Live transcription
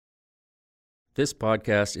This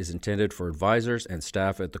podcast is intended for advisors and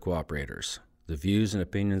staff at the cooperators. The views and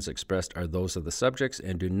opinions expressed are those of the subjects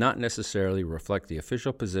and do not necessarily reflect the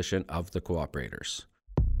official position of the cooperators.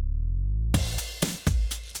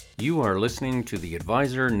 You are listening to the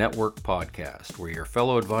Advisor Network podcast, where your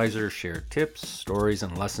fellow advisors share tips, stories,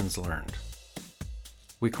 and lessons learned.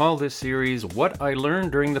 We call this series What I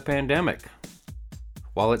Learned During the Pandemic.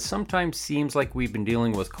 While it sometimes seems like we've been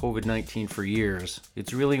dealing with COVID-19 for years,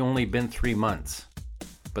 it's really only been 3 months.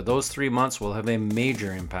 But those 3 months will have a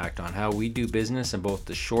major impact on how we do business in both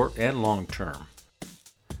the short and long term.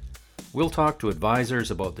 We'll talk to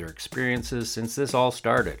advisors about their experiences since this all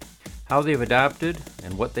started, how they've adapted,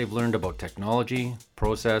 and what they've learned about technology,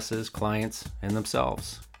 processes, clients, and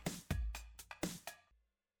themselves.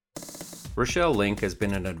 Richelle Lynk has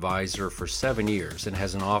been an advisor for 7 years and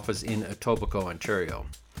has an office in Etobicoke, Ontario.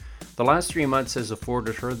 The last 3 months has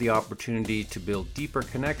afforded her the opportunity to build deeper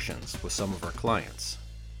connections with some of her clients.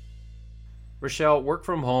 Richelle, work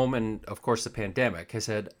from home and, of course, the pandemic has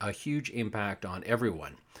had a huge impact on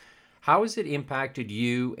everyone. How has it impacted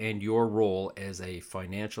you and your role as a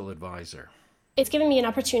financial advisor? It's given me an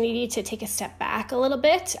opportunity to take a step back a little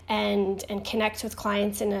bit and connect with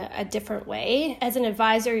clients in a different way. As an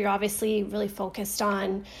advisor, you're obviously really focused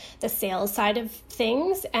on the sales side of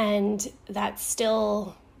things, and that's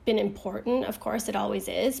still been important. Of course, it always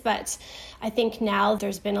is, but I think now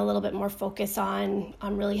there's been a little bit more focus on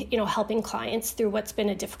really, helping clients through what's been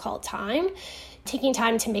a difficult time. Taking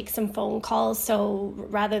time to make some phone calls. So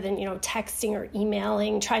rather than, texting or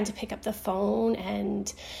emailing, trying to pick up the phone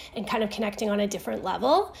and kind of connecting on a different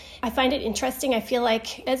level. I find it interesting. I feel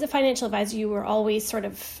like as a financial advisor, you were always sort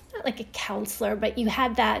of like a counselor, but you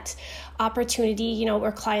had that opportunity,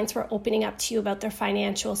 where clients were opening up to you about their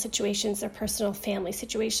financial situations, their personal family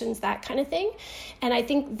situations, that kind of thing. And I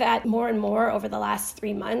think that more and more over the last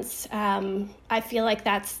 3 months, I feel like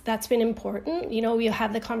that's been important. You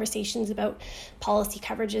have the conversations about policy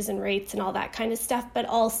coverages and rates and all that kind of stuff, but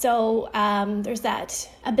also there's that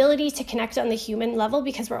ability to connect on the human level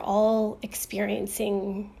because we're all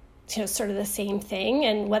experiencing sort of the same thing.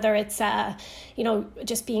 And whether it's,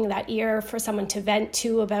 just being that ear for someone to vent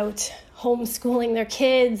to about homeschooling their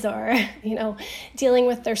kids or, dealing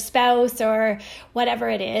with their spouse or whatever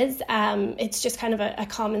it is, it's just kind of a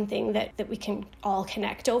common thing that we can all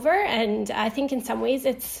connect over. And I think in some ways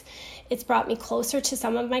it's brought me closer to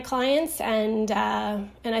some of my clients. And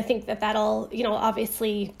I think that'll,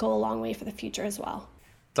 obviously go a long way for the future as well.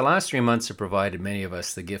 The last 3 months have provided many of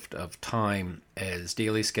us the gift of time as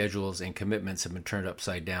daily schedules and commitments have been turned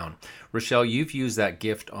upside down. Richelle, you've used that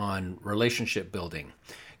gift on relationship building.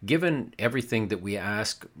 Given everything that we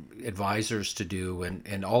ask advisors to do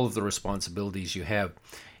and all of the responsibilities you have,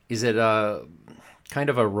 is it a kind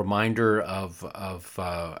of a reminder of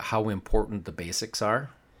how important the basics are?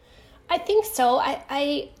 I think so.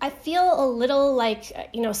 I feel a little like,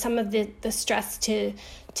 some of the stress to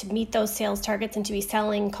meet those sales targets and to be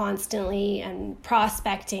selling constantly and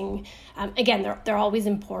prospecting. Again, they're always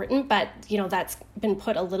important, but, that's been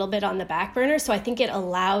put a little bit on the back burner. So I think it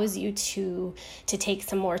allows you to take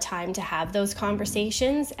some more time to have those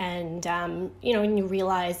conversations. And, when you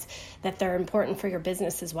realize that they're important for your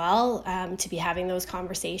business as well, to be having those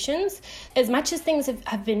conversations. As much as things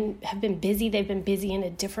have been busy, they've been busy in a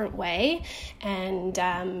different way. And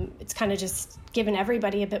it's kind of just given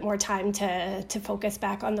everybody a bit more time to focus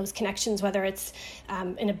back on those connections, whether it's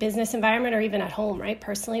in a business environment or even at home, right?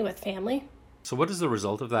 Personally with family. So what has the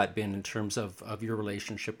result of that been in terms of your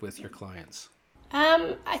relationship with your clients?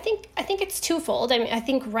 I think it's twofold. I mean, I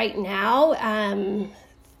think right now,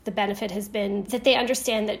 the benefit has been that they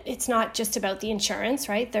understand that it's not just about the insurance,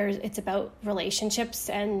 right? It's about relationships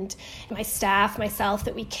and my staff, myself,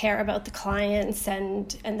 that we care about the clients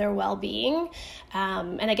and their well-being.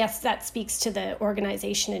 And I guess that speaks to the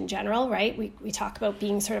organization in general, right? We talk about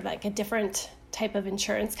being sort of like a different type of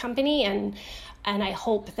insurance company, and I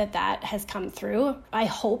hope that has come through. I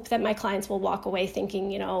hope that my clients will walk away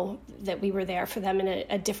thinking, that we were there for them in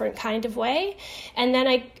a different kind of way. And then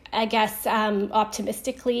I guess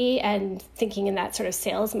optimistically and thinking in that sort of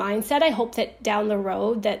sales mindset, I hope that down the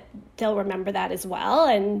road that they'll remember that as well.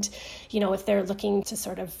 And, if they're looking to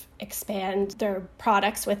sort of expand their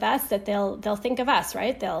products with us, that they'll think of us,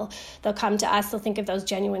 right? They'll come to us, they'll think of those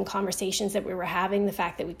genuine conversations that we were having, the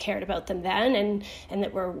fact that we cared about them then and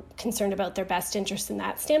that we're concerned about their best interest in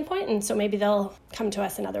that standpoint. And so maybe they'll come to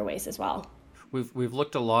us in other ways as well. We've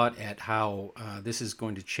looked a lot at how this is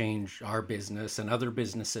going to change our business and other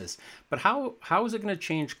businesses, but how is it going to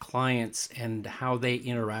change clients and how they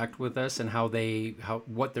interact with us and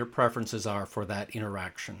what their preferences are for that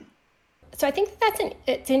interaction? So I think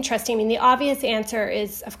it's interesting. I mean, the obvious answer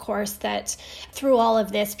is, of course, that through all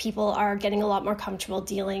of this, people are getting a lot more comfortable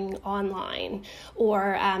dealing online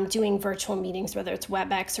or doing virtual meetings, whether it's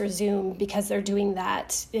WebEx or Zoom, because they're doing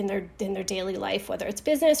that in their daily life, whether it's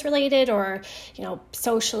business related or,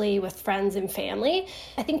 socially with friends and family.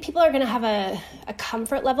 I think people are going to have a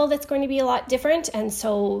comfort level that's going to be a lot different. And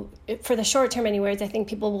so for the short term anyways, I think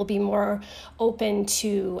people will be more open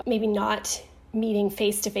to maybe not meeting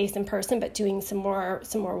face-to-face in person, but doing some more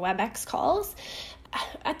WebEx calls.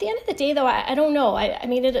 At the end of the day, though, I don't know. I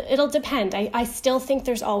mean, it'll depend. I still think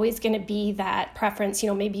there's always going to be that preference.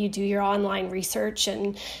 Maybe you do your online research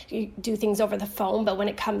and you do things over the phone, but when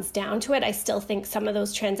it comes down to it, I still think some of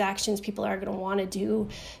those transactions people are going to want to do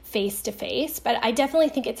face-to-face. But I definitely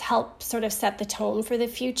think it's helped sort of set the tone for the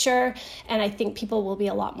future, and I think people will be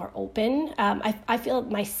a lot more open. I feel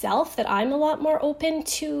myself that I'm a lot more open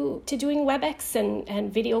to doing WebEx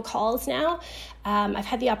and video calls now. I've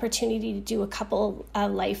had the opportunity to do a couple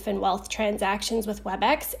life and wealth transactions with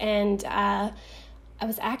WebEx, and I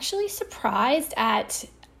was actually surprised at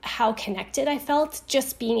how connected I felt,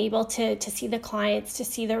 just being able to see the clients, to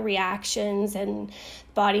see their reactions and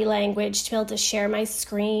body language, to be able to share my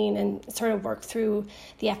screen and sort of work through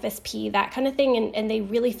the FSP, that kind of thing. And they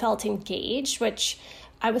really felt engaged, which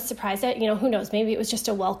I was surprised at. Who knows, maybe it was just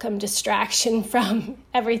a welcome distraction from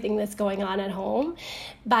everything that's going on at home.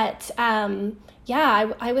 But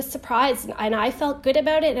I was surprised and I felt good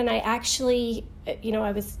about it. And I actually,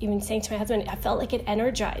 I was even saying to my husband, I felt like it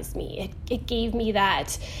energized me. It gave me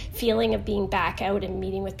that feeling of being back out and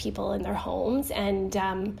meeting with people in their homes. And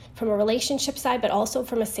from a relationship side, but also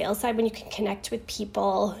from a sales side, when you can connect with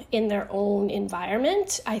people in their own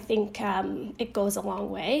environment, I think it goes a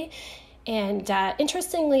long way. And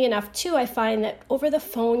interestingly enough, too, I find that over the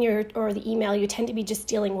phone or the email, you tend to be just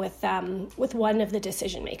dealing with one of the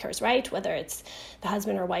decision makers, right? Whether it's the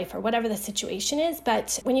husband or wife or whatever the situation is.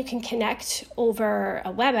 But when you can connect over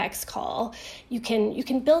a WebEx call, you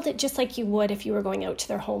can build it just like you would if you were going out to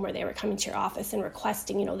their home or they were coming to your office and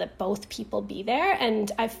requesting, that both people be there.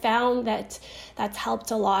 And I've found that that's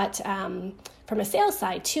helped a lot. From a sales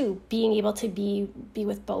side too, being able to be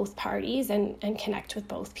with both parties and connect with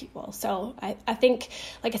both people. So I think,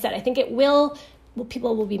 like I said, I think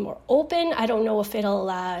people will be more open. I don't know if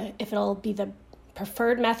it'll be the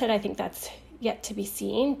preferred method. I think that's yet to be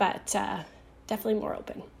seen, but definitely more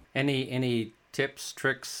open. Any tips,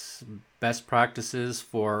 tricks, best practices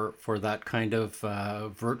for that kind of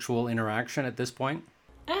virtual interaction at this point?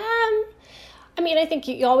 I mean, I think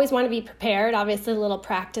you always want to be prepared, obviously a little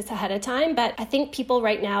practice ahead of time, but I think people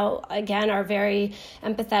right now, again, are very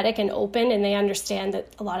empathetic and open, and they understand that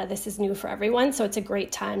a lot of this is new for everyone, so it's a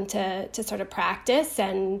great time to sort of practice,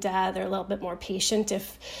 and they're a little bit more patient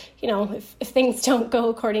if things don't go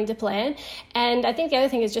according to plan. And I think the other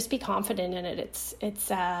thing is just be confident in it.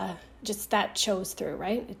 It's just that shows through,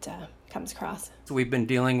 right? It comes across. So we've been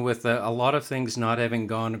dealing with a lot of things not having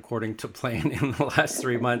gone according to plan in the last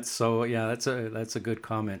 3 months. So yeah, that's a good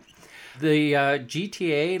comment. The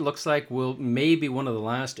GTA looks like will may be one of the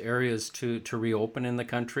last areas to reopen in the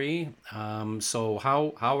country. So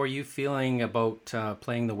how are you feeling about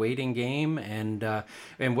playing the waiting game, and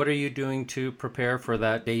what are you doing to prepare for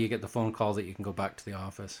that day you get the phone call that you can go back to the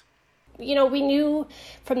office? We knew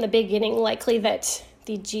from the beginning likely that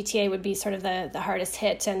the GTA would be sort of the hardest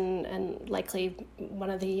hit and likely one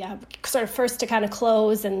of the sort of first to kind of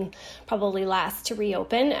close and probably last to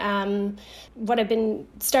reopen. What I've been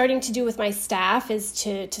starting to do with my staff is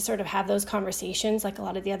to sort of have those conversations, like a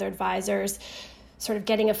lot of the other advisors, sort of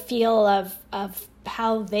getting a feel of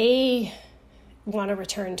how they want to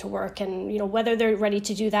return to work, and whether they're ready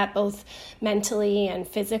to do that both mentally and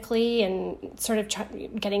physically, and sort of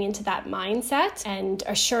getting into that mindset and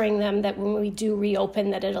assuring them that when we do reopen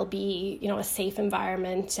that it'll be a safe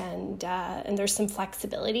environment and there's some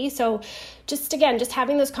flexibility. So just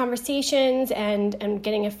having those conversations and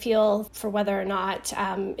getting a feel for whether or not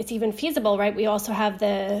it's even feasible, right? We also have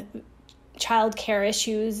the childcare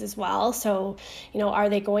issues as well. So, are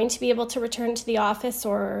they going to be able to return to the office,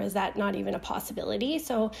 or is that not even a possibility?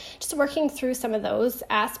 So just working through some of those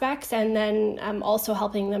aspects, and then also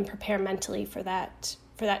helping them prepare mentally for that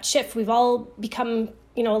shift. We've all become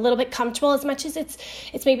a little bit comfortable, as much as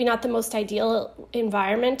it's maybe not the most ideal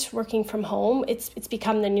environment working from home. It's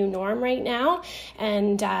become the new norm right now,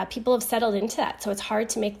 and people have settled into that. So it's hard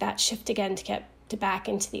to make that shift again to get back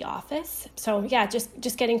into the office. So yeah,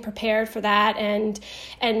 just getting prepared for that, and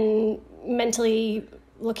mentally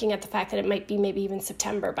looking at the fact that it might be maybe even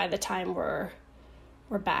September by the time we're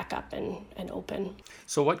we're back up and open.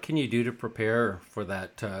 So what can you do to prepare for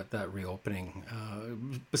that reopening?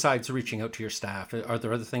 Besides reaching out to your staff, are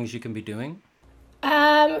there other things you can be doing?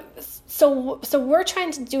 So we're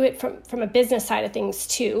trying to do it from a business side of things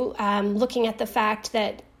too, looking at the fact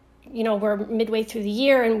that, we're midway through the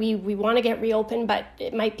year and we want to get reopened, but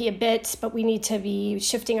it might be a bit, but we need to be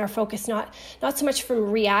shifting our focus, not so much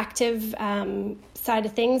from reactive side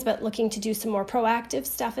of things, but looking to do some more proactive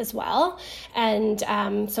stuff as well. And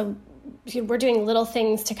so we're doing little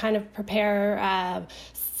things to kind of prepare,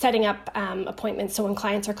 setting up appointments. So when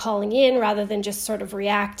clients are calling in, rather than just sort of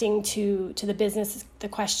reacting to the business, the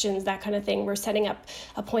questions, that kind of thing, we're setting up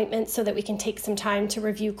appointments so that we can take some time to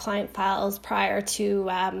review client files prior to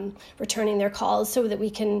returning their calls, so that we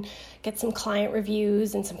can get some client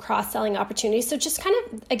reviews and some cross-selling opportunities. So just kind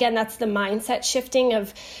of, again, that's the mindset shifting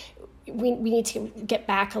of we need to get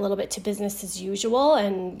back a little bit to business as usual.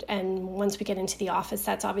 And once we get into the office,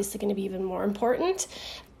 that's obviously going to be even more important.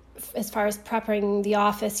 As far as preparing the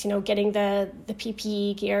office, getting the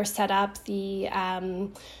PPE gear set up, the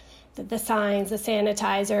signs, the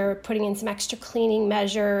sanitizer, putting in some extra cleaning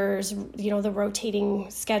measures, the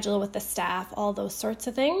rotating schedule with the staff, all those sorts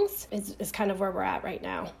of things is kind of where we're at right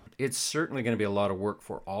now. It's certainly going to be a lot of work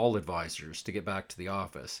for all advisors to get back to the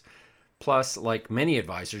office. Plus, like many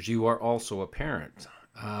advisors, you are also a parent.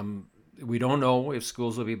 We don't know if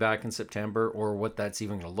schools will be back in September or what that's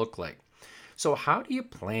even going to look like. So how do you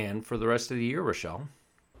plan for the rest of the year, Richelle?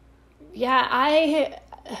 Yeah,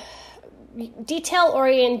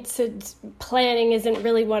 detail-oriented planning isn't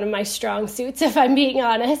really one of my strong suits, if I'm being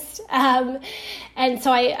honest. And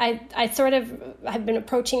so I sort of have been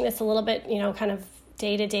approaching this a little bit, kind of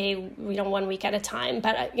day to day, 1 week at a time.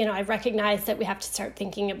 But, I recognize that we have to start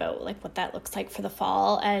thinking about like what that looks like for the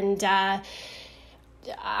fall. And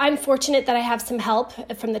I'm fortunate that I have some help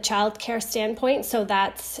from the childcare standpoint, so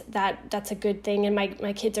that's a good thing. And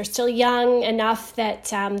my kids are still young enough that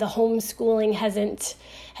the homeschooling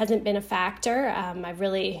hasn't been a factor. I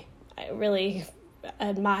really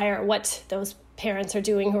admire what those parents are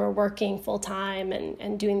doing who are working full time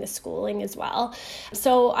and doing the schooling as well.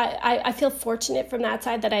 So I feel fortunate from that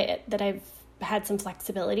side that I've had some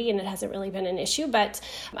flexibility and it hasn't really been an issue, but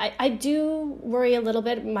I do worry a little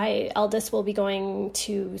bit. My eldest will be going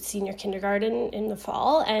to senior kindergarten in the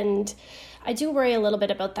fall, and I do worry a little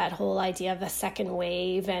bit about that whole idea of a second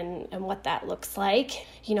wave and what that looks like.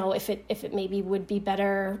 If it maybe would be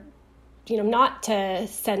better, not to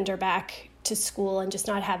send her back to school and just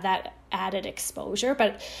not have that added exposure,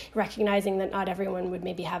 but recognizing that not everyone would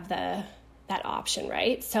maybe have that option,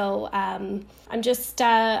 right? So I'm just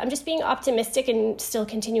being optimistic and still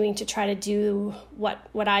continuing to try to do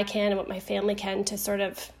what I can and what my family can to sort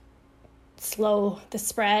of slow the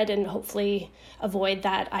spread and hopefully avoid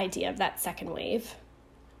that idea of that second wave.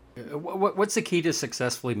 What's the key to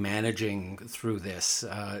successfully managing through this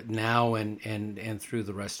now and through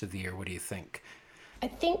the rest of the year? What do you think? I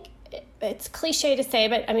think it's cliche to say,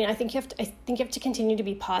 but I think you have to continue to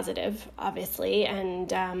be positive, obviously,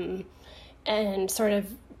 and sort of,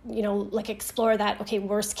 explore that, okay,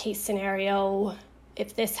 worst case scenario,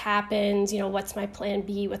 if this happens, what's my plan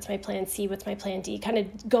B, what's my plan C, what's my plan D, kind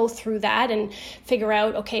of go through that and figure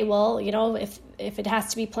out, okay, well, if it has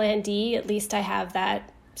to be plan D, at least I have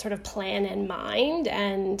that sort of plan in mind.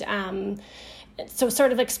 And so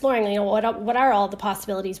sort of exploring, what are all the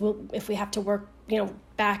possibilities? If we have to work,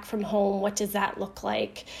 back from home, what does that look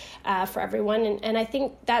like for everyone? And I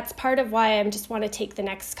think that's part of why I just want to take the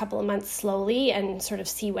next couple of months slowly and sort of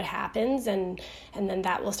see what happens. And then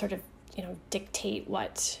that will sort of, dictate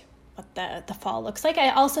what the fall looks like. I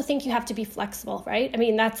also think you have to be flexible, right?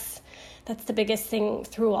 That's the biggest thing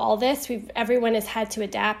through all this. Everyone has had to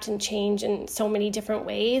adapt and change in so many different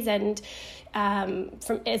ways. And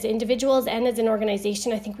from as individuals and as an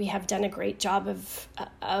organization, I think we have done a great job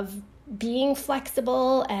of being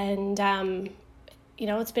flexible, and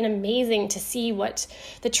it's been amazing to see what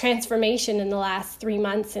the transformation in the last 3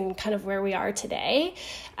 months and kind of where we are today.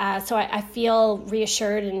 So I feel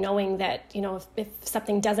reassured in knowing that, if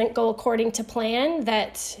something doesn't go according to plan,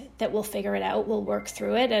 that we'll figure it out, we'll work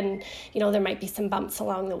through it, and, there might be some bumps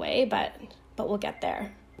along the way, but we'll get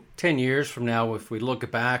there. 10 years from now, if we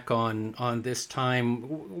look back on this time,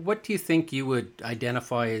 what do you think you would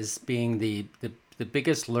identify as being the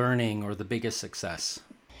biggest learning or the biggest success?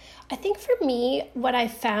 I think for me, what I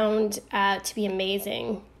found to be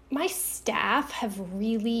amazing, my staff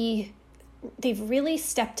they've really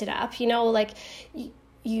stepped it up.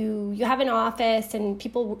 you have an office and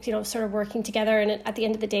people, sort of working together. And at the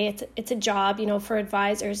end of the day, it's a job, for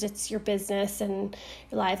advisors, it's your business and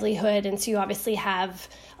your livelihood. And so you obviously have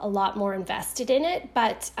a lot more invested in it.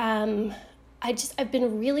 But I've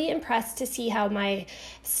been really impressed to see how my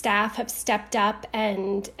staff have stepped up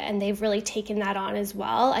and they've really taken that on as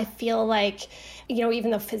well. I feel like,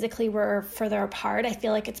 even though physically we're further apart, I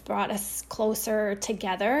feel like it's brought us closer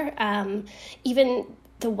together. Even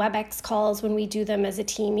the WebEx calls when we do them as a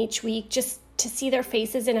team each week, just to see their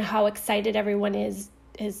faces and how excited everyone is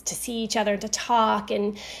to see each other, to talk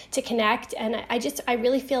and to connect. And I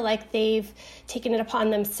really feel like they've taken it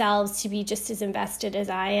upon themselves to be just as invested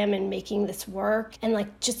as I am in making this work, and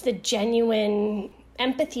like just the genuine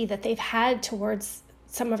empathy that they've had towards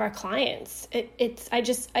some of our clients. I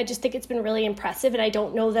just think it's been really impressive, and I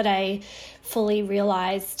don't know that I fully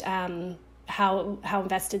realized how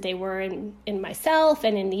invested they were in myself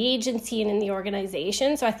and in the agency and in the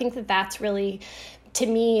organization. So I think that's really, to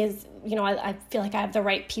me, is, I feel like I have the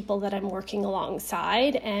right people that I'm working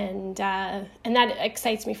alongside, and that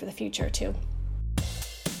excites me for the future too.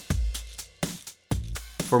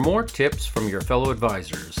 For more tips from your fellow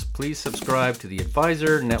advisors, please subscribe to the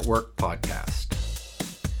Advisor Network podcast.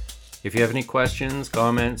 If you have any questions,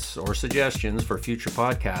 comments, or suggestions for future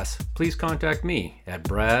podcasts, please contact me at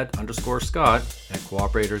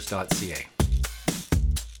brad_scott@cooperators.ca.